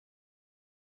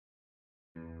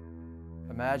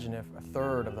Imagine if a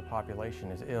third of the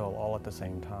population is ill all at the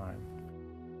same time.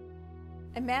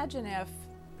 Imagine if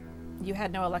you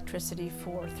had no electricity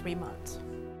for 3 months.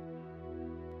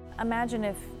 Imagine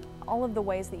if all of the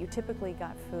ways that you typically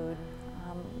got food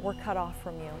were cut off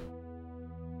from you.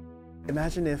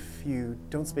 Imagine if you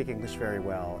don't speak English very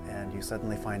well and you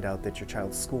suddenly find out that your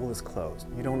child's school is closed.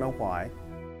 You don't know why.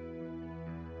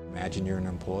 Imagine you're an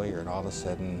employer and all of a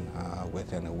sudden,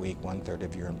 within a week, 1/3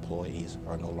 of your employees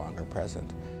are no longer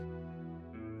present.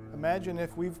 Imagine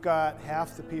if we've got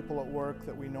half the people at work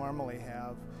that we normally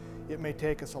have. It may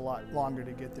take us a lot longer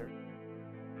to get there.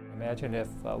 Imagine if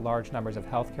large numbers of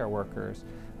healthcare workers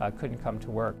couldn't come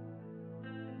to work.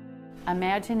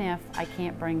 Imagine if I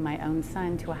can't bring my own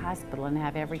son to a hospital and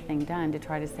have everything done to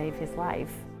try to save his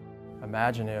life.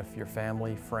 Imagine if your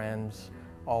family, friends,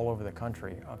 all over the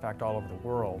country, in fact all over the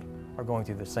world, are going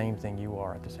through the same thing you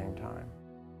are at the same time.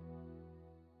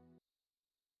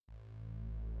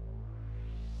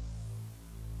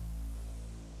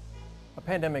 A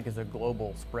pandemic is a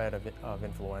global spread of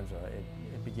influenza.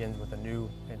 It begins with a new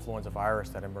influenza virus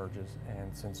that emerges,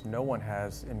 and since no one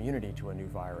has immunity to a new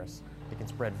virus, it can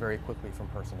spread very quickly from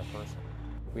person to person.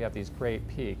 We have these great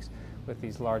peaks with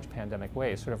these large pandemic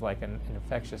waves, sort of like an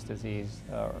infectious disease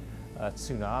a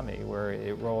tsunami, where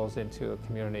it rolls into a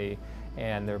community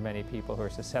and there are many people who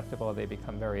are susceptible. They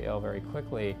become very ill very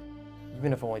quickly.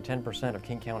 Even if only 10% of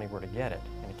King County were to get it,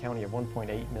 in a county of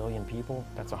 1.8 million people,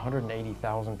 that's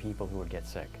 180,000 people who would get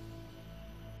sick.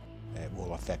 It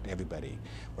will affect everybody,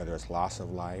 whether it's loss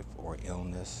of life or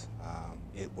illness.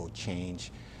 It will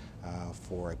change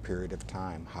for a period of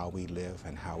time how we live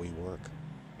and how we work.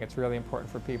 It's really important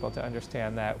for people to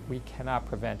understand that we cannot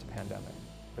prevent a pandemic.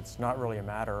 It's not really a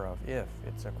matter of if,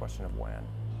 it's a question of when.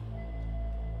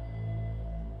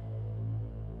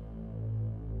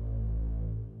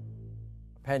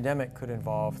 A pandemic could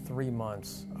involve 3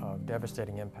 months of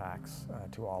devastating impacts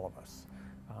to all of us.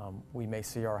 We may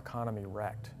see our economy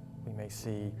wrecked. We may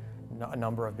see a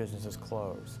number of businesses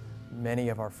close. Many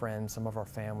of our friends, some of our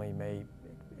family may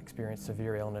experience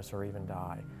severe illness or even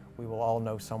die. We will all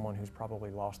know someone who's probably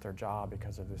lost their job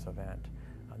because of this event.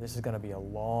 This is going to be a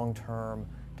long-term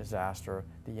disaster.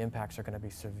 The impacts are going to be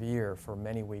severe for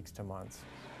many weeks to months.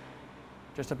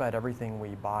 Just about everything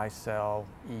we buy, sell,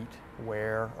 eat,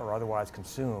 wear, or otherwise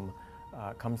consume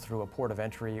comes through a port of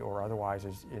entry or otherwise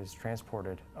is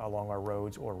transported along our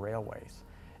roads or railways.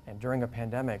 And during a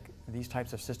pandemic, these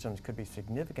types of systems could be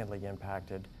significantly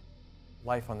impacted.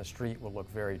 Life on the street will look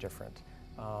very different.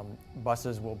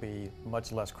 Buses will be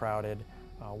much less crowded.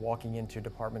 Walking into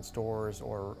department stores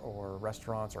or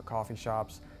restaurants or coffee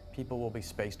shops, people will be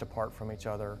spaced apart from each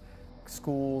other.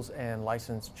 Schools and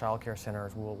licensed child care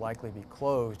centers will likely be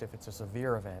closed if it's a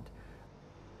severe event.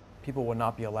 People will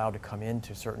not be allowed to come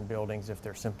into certain buildings if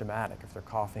they're symptomatic. If they're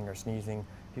coughing or sneezing,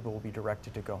 people will be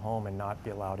directed to go home and not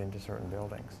be allowed into certain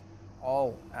buildings.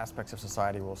 All aspects of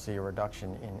society will see a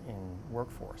reduction in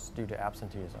workforce due to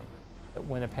absenteeism.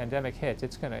 When a pandemic hits,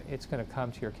 it's going to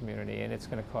come to your community and it's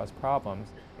going to cause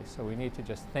problems. So we need to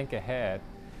just think ahead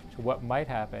to what might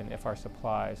happen if our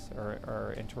supplies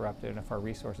are interrupted and if our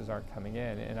resources aren't coming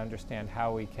in, and understand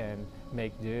how we can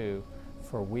make do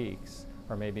for weeks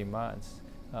or maybe months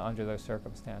under those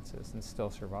circumstances and still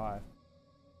survive.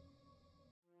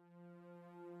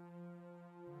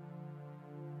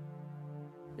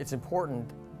 It's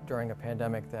important during a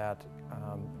pandemic that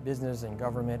business and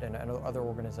government and other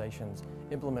organizations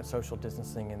implement social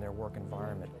distancing in their work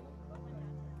environment.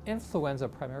 Influenza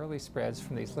primarily spreads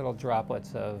from these little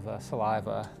droplets of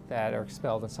saliva that are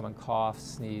expelled when someone coughs,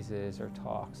 sneezes, or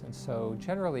talks. And so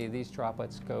generally these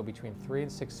droplets go between 3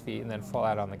 and 6 feet and then fall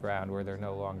out on the ground where they're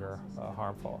no longer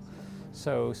harmful.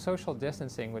 So social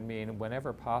distancing would mean,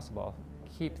 whenever possible,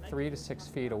 keep 3 to 6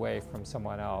 feet away from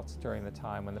someone else during the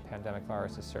time when the pandemic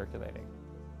virus is circulating.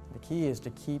 The key is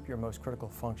to keep your most critical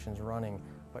functions running,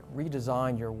 but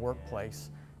redesign your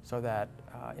workplace so that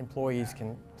employees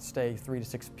can stay 3 to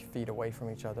 6 feet away from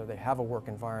each other. They have a work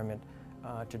environment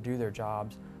to do their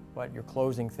jobs, but you're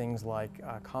closing things like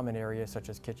common areas such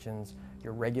as kitchens,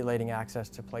 you're regulating access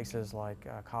to places like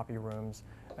copy rooms,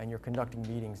 and you're conducting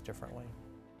meetings differently.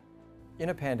 In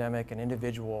a pandemic, an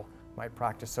individual might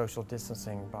practice social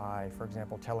distancing by, for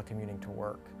example, telecommuting to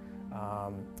work,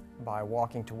 by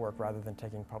walking to work rather than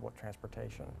taking public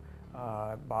transportation,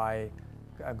 by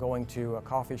going to a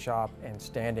coffee shop and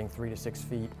standing 3 to 6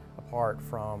 feet apart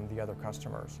from the other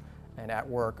customers, and at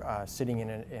work sitting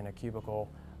in a cubicle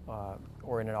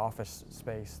or in an office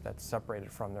space that's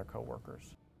separated from their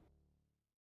coworkers.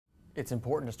 It's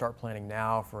important to start planning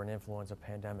now for an influenza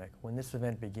pandemic. When this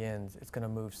event begins, it's going to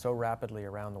move so rapidly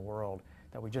around the world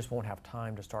that we just won't have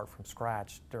time to start from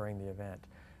scratch during the event.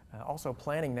 Also,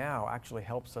 planning now actually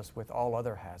helps us with all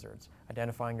other hazards.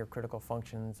 Identifying your critical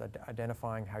functions,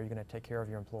 identifying how you're going to take care of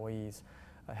your employees,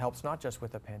 helps not just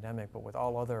with the pandemic, but with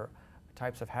all other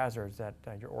types of hazards that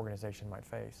your organization might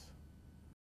face.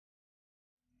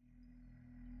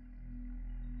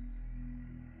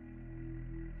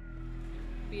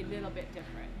 Be a little bit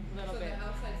different, a little bit. The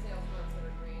outside sales ones that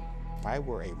are green. If I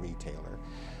were a retailer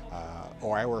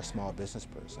or I were a small business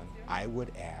person, I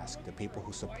would ask the people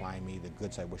who supply me the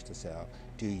goods I wish to sell,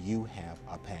 do you have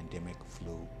a pandemic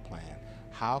flu plan?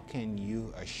 How can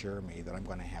you assure me that I'm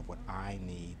going to have what I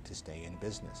need to stay in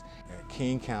business?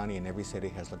 King County and every city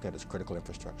has looked at its critical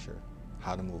infrastructure,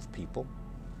 how to move people,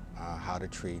 how to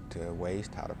treat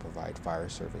waste, how to provide fire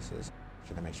services,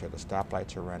 to make sure the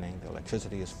stoplights are running, the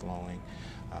electricity is flowing.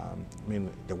 I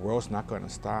mean, the world's not going to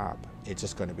stop. It's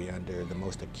just going to be under the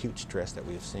most acute stress that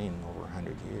we've seen in over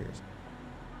 100 years.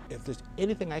 If there's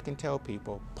anything I can tell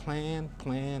people, plan,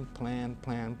 plan, plan,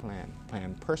 plan, plan.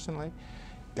 Plan personally,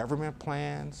 government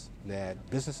plans that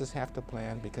businesses have to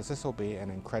plan, because this will be an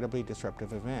incredibly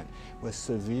disruptive event with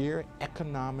severe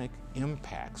economic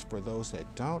impacts for those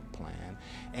that don't plan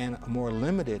and a more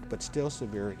limited but still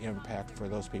severe impact for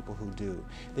those people who do.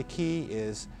 The key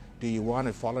is, do you want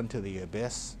to fall into the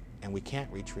abyss and we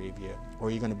can't retrieve you, or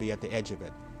are you going to be at the edge of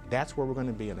it? That's where we're going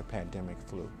to be in a pandemic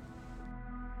flu.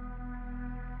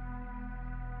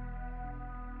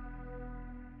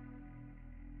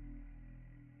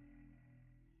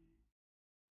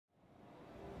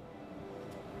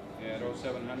 At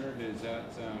 0700, is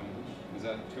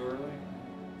that too early?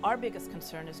 Our biggest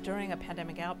concern is during a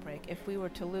pandemic outbreak, if we were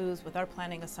to lose, with our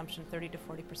planning assumption, 30 to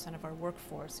 40% of our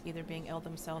workforce either being ill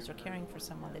themselves or caring for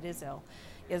someone that is ill,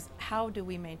 is how do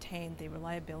we maintain the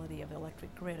reliability of the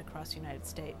electric grid across the United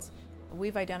States?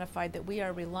 We've identified that we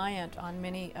are reliant on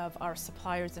many of our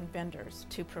suppliers and vendors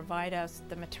to provide us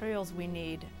the materials we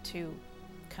need to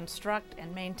construct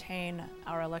and maintain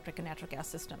our electric and natural gas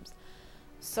systems.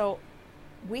 So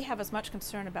we have as much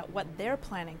concern about what they're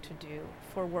planning to do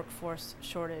for workforce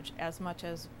shortage as much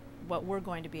as what we're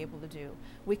going to be able to do.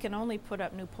 We can only put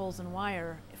up new poles and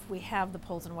wire if we have the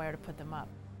poles and wire to put them up.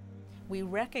 We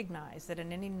recognize that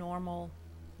in any normal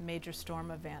major storm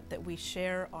event that we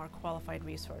share our qualified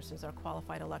resources, our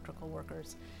qualified electrical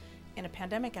workers. In a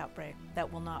pandemic outbreak,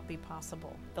 that will not be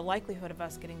possible. The likelihood of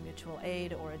us getting mutual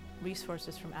aid or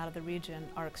resources from out of the region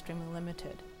are extremely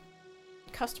limited.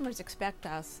 Customers expect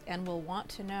us and will want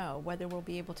to know whether we'll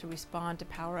be able to respond to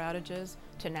power outages,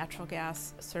 to natural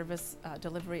gas service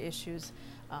delivery issues,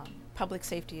 public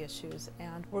safety issues.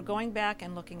 And we're going back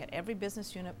and looking at every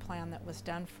business unit plan that was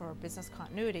done for business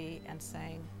continuity and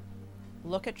saying,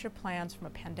 look at your plans from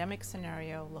a pandemic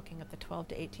scenario, looking at the 12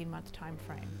 to 18 month time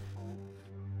frame.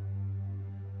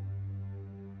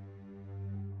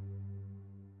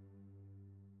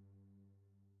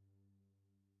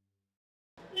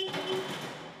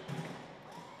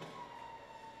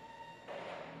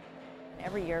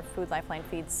 Every year, Food Lifeline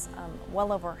feeds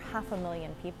well over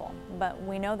 500,000 people. But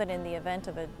we know that in the event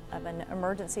of an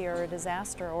emergency or a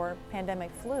disaster or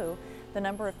pandemic flu, the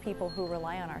number of people who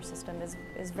rely on our system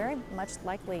is very much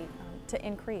likely to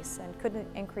increase, and could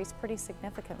increase pretty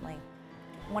significantly.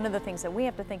 One of the things that we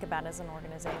have to think about as an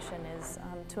organization is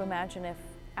to imagine if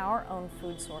our own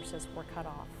food sources were cut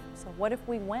off. So what if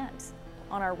we went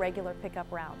on our regular pickup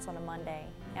routes on a Monday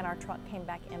and our truck came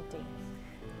back empty?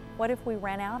 What if we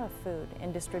ran out of food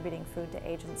in distributing food to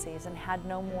agencies and had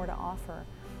no more to offer?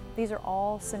 These are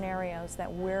all scenarios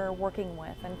that we're working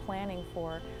with and planning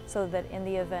for, so that in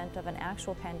the event of an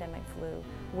actual pandemic flu,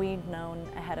 we'd known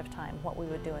ahead of time what we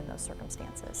would do in those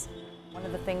circumstances. One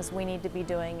of the things we need to be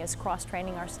doing is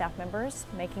cross-training our staff members,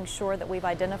 making sure that we've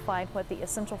identified what the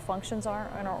essential functions are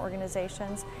in our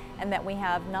organizations, and that we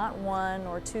have not one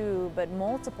or two, but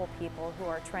multiple people who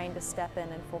are trained to step in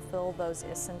and fulfill those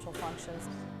essential functions.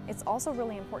 It's also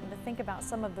really important to think about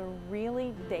some of the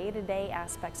really day-to-day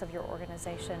aspects of your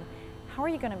organization. How are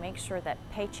you going to make sure that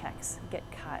paychecks get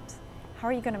cut? How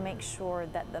are you going to make sure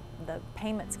that the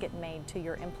payments get made to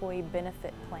your employee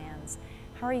benefit plans?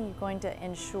 How are you going to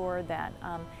ensure that,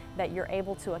 that you're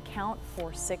able to account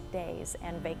for sick days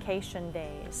and vacation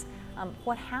days?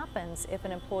 What happens if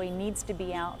an employee needs to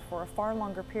be out for a far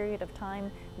longer period of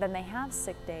time than they have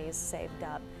sick days saved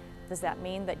up? Does that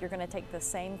mean that you're going to take the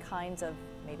same kinds of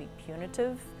maybe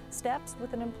punitive steps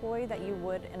with an employee that you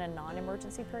would in a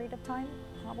non-emergency period of time?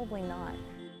 Probably not.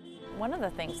 One of the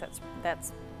things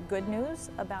that's good news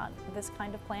about this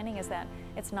kind of planning is that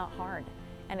it's not hard.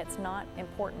 And it's not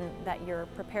important that your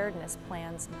preparedness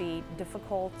plans be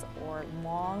difficult or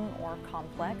long or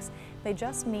complex. They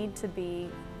just need to be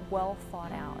well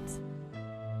thought out.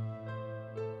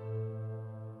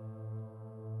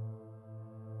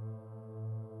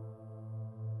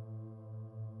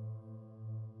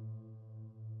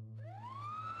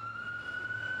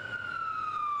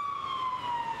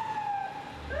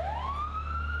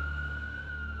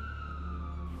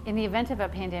 In the event of a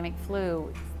pandemic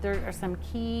flu, there are some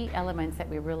key elements that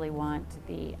we really want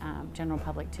the general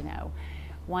public to know.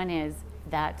 One is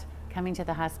that coming to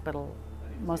the hospital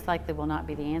most likely will not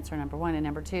be the answer, number one, and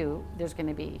number two, there's going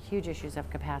to be huge issues of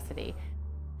capacity.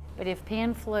 But if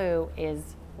pan flu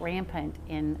is rampant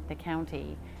in the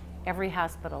county, every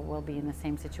hospital will be in the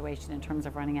same situation in terms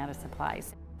of running out of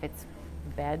supplies. It's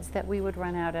beds that we would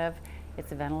run out of,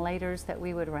 it's ventilators that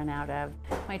we would run out of.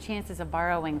 My chances of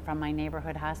borrowing from my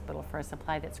neighborhood hospital for a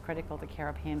supply that's critical to care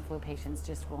of pan flu patients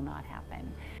just will not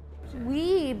happen.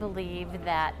 We believe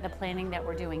that the planning that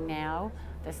we're doing now,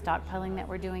 the stockpiling that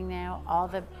we're doing now, all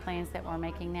the plans that we're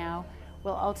making now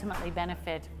will ultimately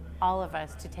benefit all of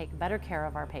us to take better care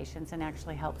of our patients and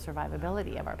actually help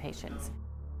survivability of our patients.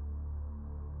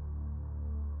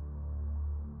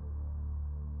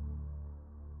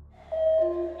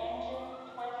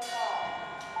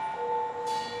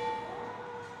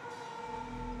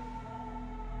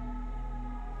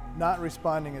 Not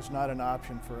responding is not an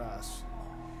option for us.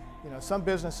 You know, some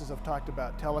businesses have talked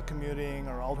about telecommuting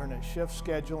or alternate shift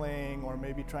scheduling or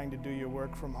maybe trying to do your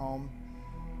work from home.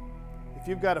 If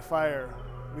you've got a fire,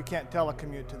 we can't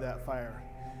telecommute to that fire.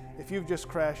 If you've just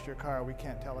crashed your car, we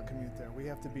can't telecommute there. We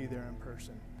have to be there in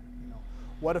person. You know,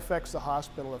 what affects the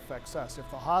hospital affects us. If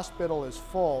the hospital is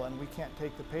full and we can't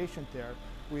take the patient there,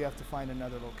 we have to find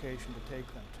another location to take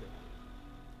them to.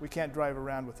 We can't drive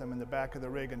around with them in the back of the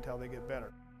rig until they get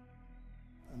better.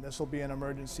 And this will be an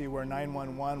emergency where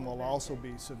 911 will also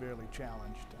be severely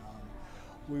challenged.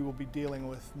 We will be dealing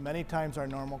with many times our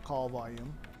normal call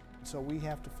volume. So we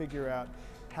have to figure out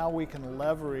how we can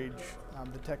leverage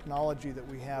the technology that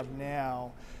we have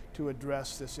now to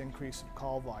address this increase in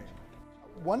call volume.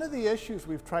 One of the issues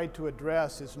we've tried to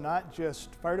address is not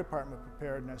just fire department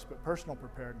preparedness, but personal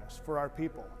preparedness for our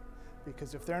people.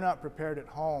 Because if they're not prepared at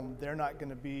home, they're not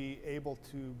going to be able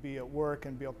to be at work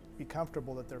and be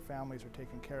comfortable that their families are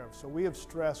taken care of. So we have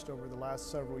stressed over the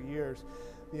last several years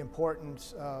the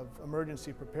importance of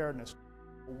emergency preparedness.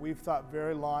 We've thought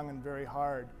very long and very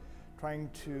hard trying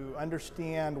to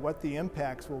understand what the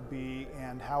impacts will be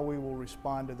and how we will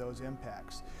respond to those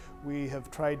impacts. We have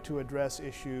tried to address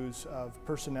issues of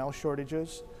personnel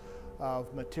shortages,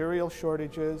 of material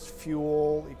shortages,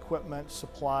 fuel, equipment,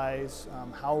 supplies.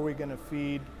 How are we going to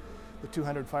feed the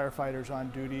 200 firefighters on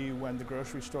duty when the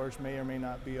grocery stores may or may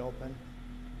not be open?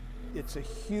 It's a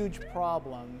huge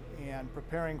problem, and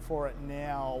preparing for it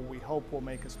now, we hope, will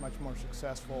make us much more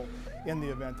successful in the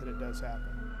event that it does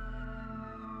happen.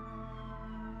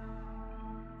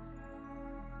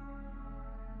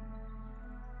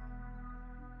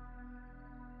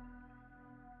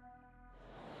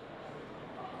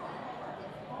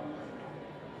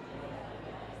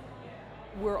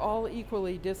 We're all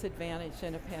equally disadvantaged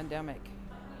in a pandemic.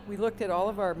 We looked at all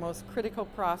of our most critical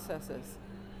processes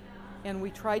and we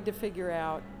tried to figure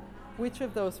out which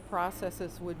of those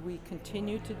processes would we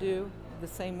continue to do the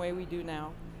same way we do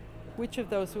now, which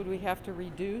of those would we have to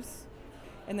reduce,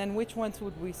 and then which ones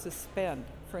would we suspend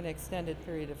for an extended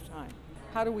period of time.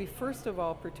 How do we first of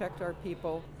all protect our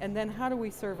people, and then how do we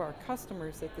serve our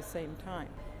customers at the same time?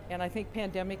 And I think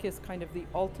pandemic is kind of the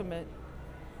ultimate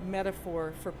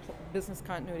metaphor for business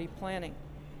continuity planning.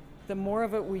 The more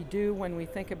of it we do when we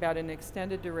think about an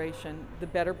extended duration, the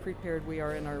better prepared we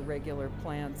are in our regular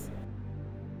plans.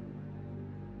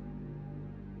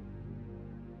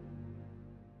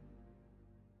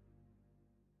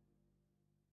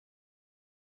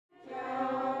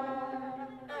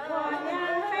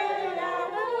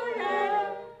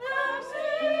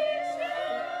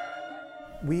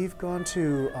 We've gone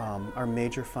to our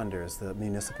major funders, the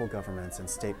municipal governments and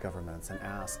state governments, and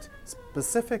asked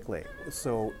specifically,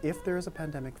 so if there is a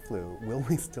pandemic flu, will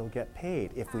we still get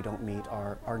paid if we don't meet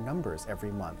our numbers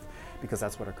every month? Because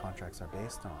that's what our contracts are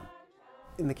based on.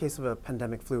 In the case of a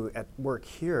pandemic flu at work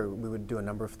here, we would do a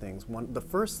number of things. The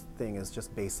first thing is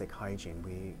just basic hygiene.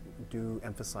 We do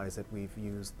emphasize it. We've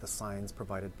used the signs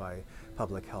provided by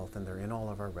public health, and they're in all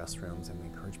of our restrooms, and we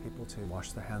encourage people to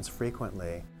wash their hands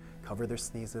frequently, cover their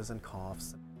sneezes and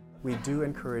coughs. We do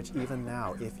encourage, even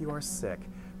now, if you are sick,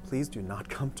 please do not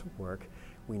come to work.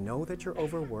 We know that you're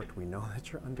overworked, we know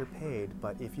that you're underpaid,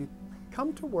 but if you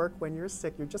come to work when you're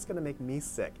sick, you're just going to make me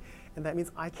sick, and that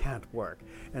means I can't work.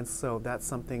 And so that's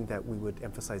something that we would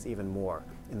emphasize even more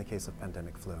in the case of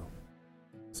pandemic flu.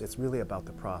 So it's really about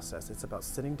the process. It's about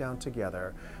sitting down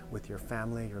together with your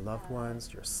family, your loved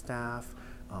ones, your staff,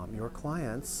 your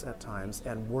clients at times,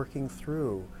 and working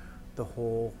through the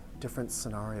whole different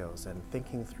scenarios and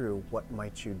thinking through what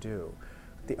might you do.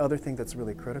 The other thing that's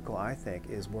really critical, I think,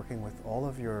 is working with all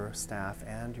of your staff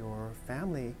and your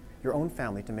family, your own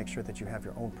family, to make sure that you have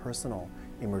your own personal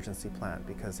emergency plan,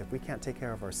 because if we can't take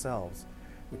care of ourselves,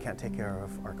 we can't take care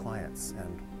of our clients,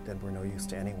 and then we're no use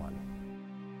to anyone.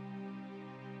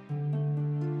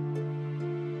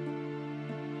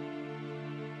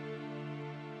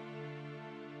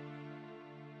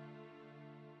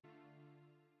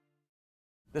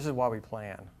 This is why we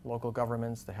plan. Local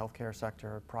governments, the healthcare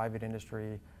sector, private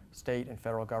industry, state and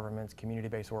federal governments,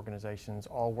 community-based organizations,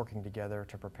 all working together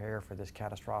to prepare for this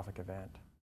catastrophic event.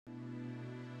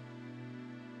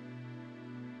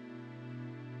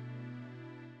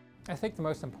 I think the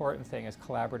most important thing is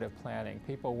collaborative planning,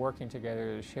 people working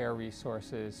together to share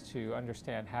resources, to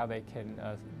understand how they can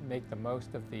make the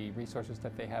most of the resources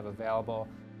that they have available.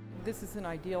 This is an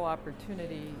ideal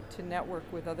opportunity to network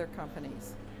with other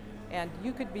companies. And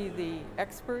you could be the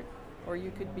expert, or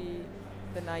you could be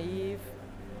the naive,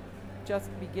 just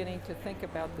beginning to think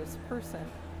about this person,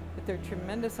 but there are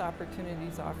tremendous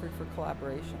opportunities offered for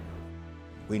collaboration.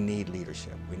 We need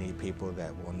leadership. We need people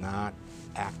that will not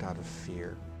act out of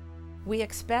fear. We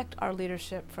expect our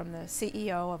leadership from the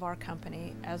CEO of our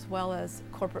company, as well as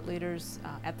corporate leaders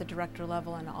at the director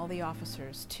level and all the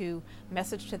officers, to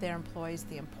message to their employees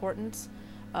the importance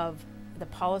of the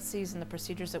policies and the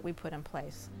procedures that we put in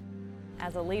place.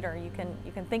 As a leader, you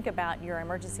can think about your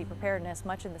emergency preparedness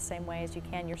much in the same way as you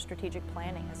can your strategic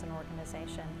planning as an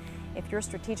organization. If your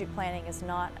strategic planning is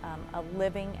not a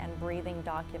living and breathing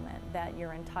document that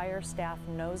your entire staff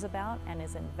knows about and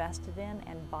is invested in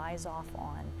and buys off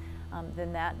on,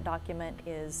 then that document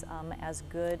is as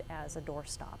good as a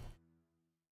doorstop.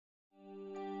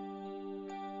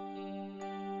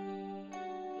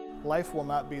 Life will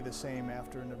not be the same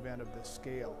after an event of this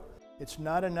scale. It's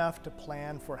not enough to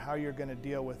plan for how you're going to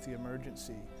deal with the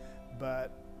emergency,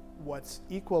 but what's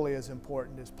equally as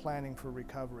important is planning for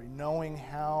recovery, knowing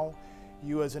how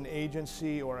you as an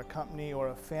agency or a company or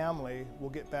a family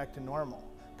will get back to normal,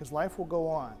 because life will go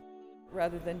on.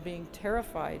 Rather than being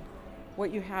terrified,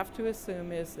 what you have to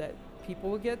assume is that people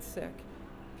will get sick,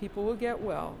 people will get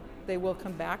well, they will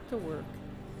come back to work,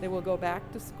 they will go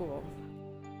back to school.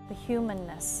 The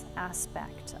humanness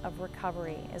aspect of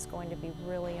recovery is going to be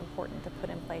really important to put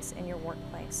in place in your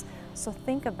workplace. So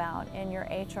think about in your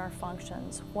HR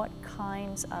functions what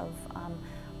kinds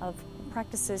of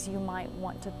practices you might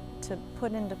want to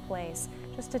put into place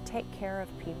just to take care of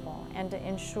people and to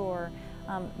ensure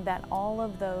that all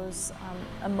of those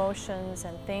emotions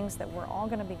and things that we're all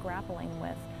going to be grappling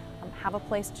with have a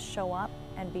place to show up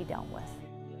and be dealt with.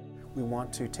 We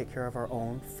want to take care of our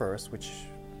own first, which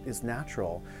is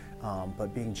natural,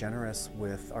 but being generous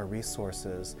with our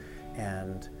resources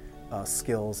and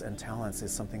skills and talents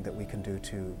is something that we can do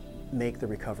to make the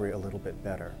recovery a little bit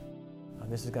better.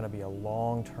 This is going to be a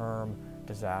long-term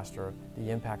disaster. The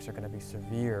impacts are going to be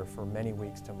severe for many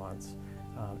weeks to months.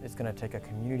 It's going to take a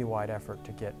community-wide effort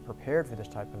to get prepared for this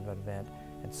type of event,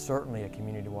 and certainly a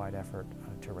community-wide effort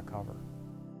to recover.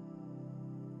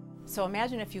 So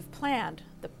imagine if you've planned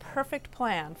the perfect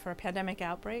plan for a pandemic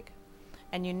outbreak,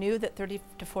 and you knew that 30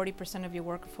 to 40% of your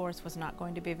workforce was not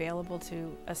going to be available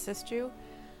to assist you.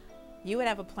 You would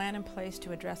have a plan in place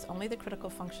to address only the critical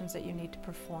functions that you need to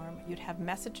perform. You'd have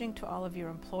messaging to all of your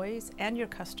employees and your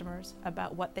customers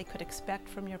about what they could expect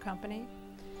from your company.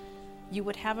 You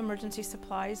would have emergency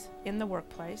supplies in the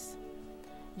workplace.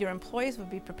 Your employees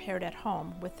would be prepared at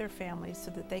home with their families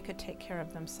so that they could take care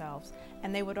of themselves.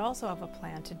 And they would also have a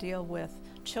plan to deal with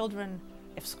children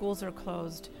if schools are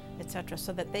closed, etc.,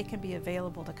 so that they can be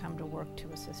available to come to work to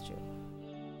assist you.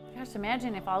 Gosh,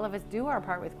 imagine if all of us do our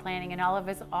part with planning and all of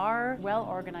us are well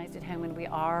organized at home and we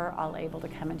are all able to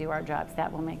come and do our jobs.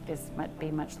 That will make this be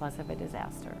much less of a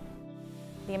disaster.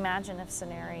 The imagine if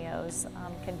scenarios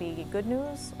can be good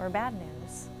news or bad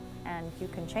news, and you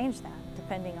can change that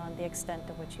depending on the extent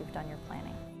to which you've done your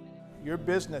planning. Your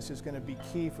business is going to be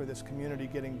key for this community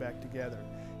getting back together.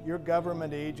 Your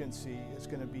government agency is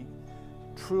going to be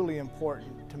truly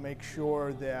important to make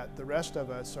sure that the rest of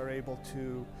us are able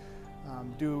to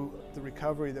do the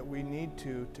recovery that we need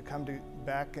to come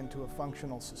back into a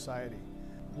functional society.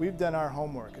 We've done our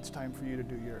homework. It's time for you to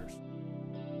do yours.